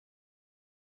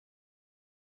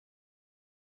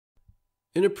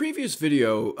In a previous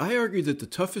video, I argued that the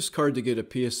toughest card to get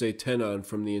a PSA 10 on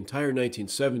from the entire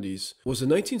 1970s was a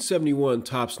 1971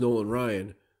 Topps Nolan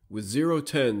Ryan with 0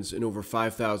 10s and over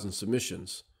 5,000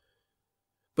 submissions.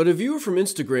 But a viewer from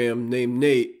Instagram named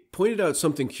Nate pointed out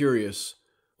something curious.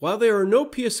 While there are no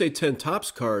PSA 10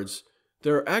 Topps cards,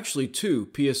 there are actually two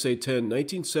PSA 10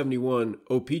 1971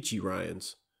 O-Pee-Chee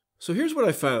Ryans. So here's what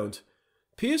I found.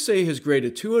 PSA has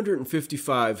graded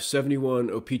 255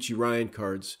 71 O-Pee-Chee Ryan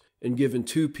cards and given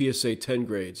two PSA 10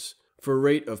 grades, for a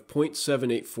rate of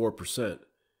 0.784%.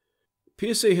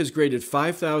 PSA has graded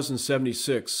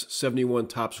 5,076 71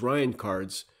 Topps Ryan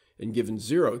cards and given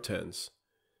 0 10s.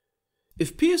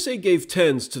 If PSA gave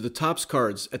 10s to the Topps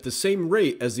cards at the same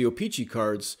rate as the O-Pee-Chee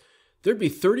cards, there'd be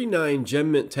 39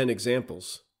 Gem Mint 10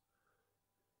 examples.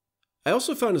 I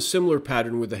also found a similar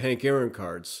pattern with the Hank Aaron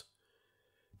cards.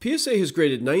 PSA has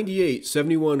graded 98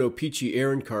 71 O-Pee-Chee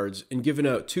Aaron cards and given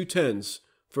out two 10s,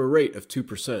 for a rate of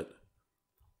 2%.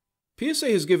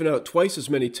 PSA has given out twice as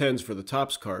many 10s for the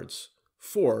Topps cards,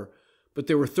 4, but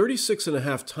there were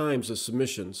 36.5 times the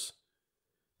submissions.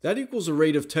 That equals a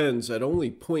rate of 10s at only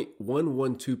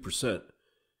 0.112%.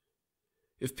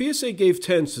 If PSA gave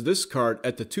 10s to this card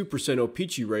at the 2%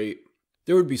 O-Pee-Chee rate,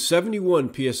 there would be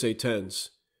 71 PSA 10s.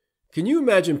 Can you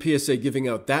imagine PSA giving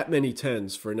out that many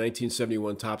 10s for a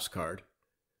 1971 Topps card?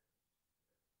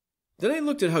 Then I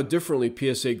looked at how differently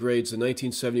PSA grades the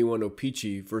 1971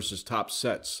 O-Pee-Chee versus Topps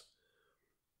sets.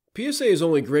 PSA has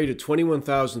only graded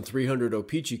 21,300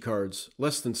 O-Pee-Chee cards,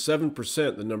 less than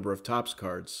 7% the number of Topps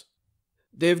cards.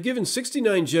 They have given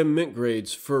 69 Gem Mint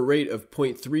grades for a rate of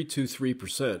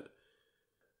 0.323%.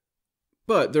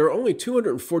 But there are only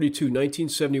 242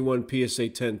 1971 PSA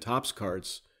 10 Topps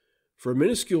cards, for a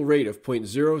minuscule rate of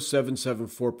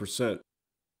 0.0774%.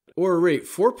 or a rate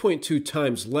 4.2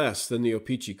 times less than the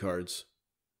O-Pee-Chee cards.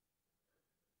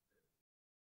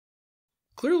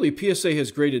 Clearly, PSA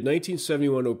has graded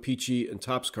 1971 O-Pee-Chee and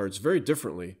Topps cards very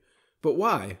differently, but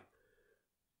why?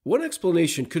 One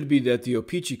explanation could be that the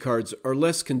O-Pee-Chee cards are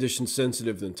less condition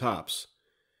sensitive than Topps.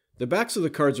 The backs of the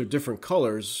cards are different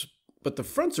colors, but the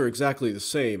fronts are exactly the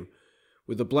same,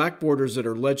 with the black borders that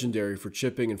are legendary for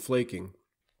chipping and flaking.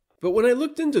 But when I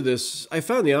looked into this, I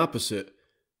found the opposite.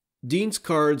 Dean's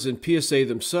cards and PSA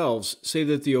themselves say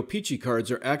that the O-Pee-Chee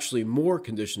cards are actually more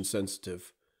condition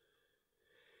sensitive.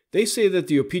 They say that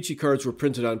the O-Pee-Chee cards were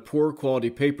printed on poorer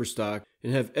quality paper stock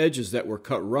and have edges that were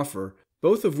cut rougher,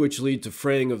 both of which lead to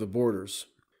fraying of the borders.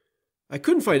 I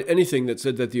couldn't find anything that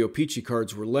said that the O-Pee-Chee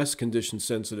cards were less condition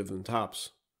sensitive than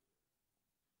Topps.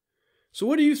 So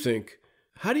what do you think?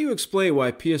 How do you explain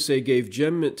why PSA gave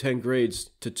Gem Mint 10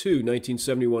 grades to two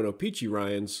 1971 O-Pee-Chee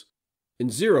Ryans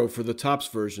and 0 for the Topps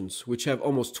versions, which have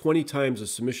almost 20 times the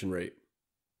submission rate?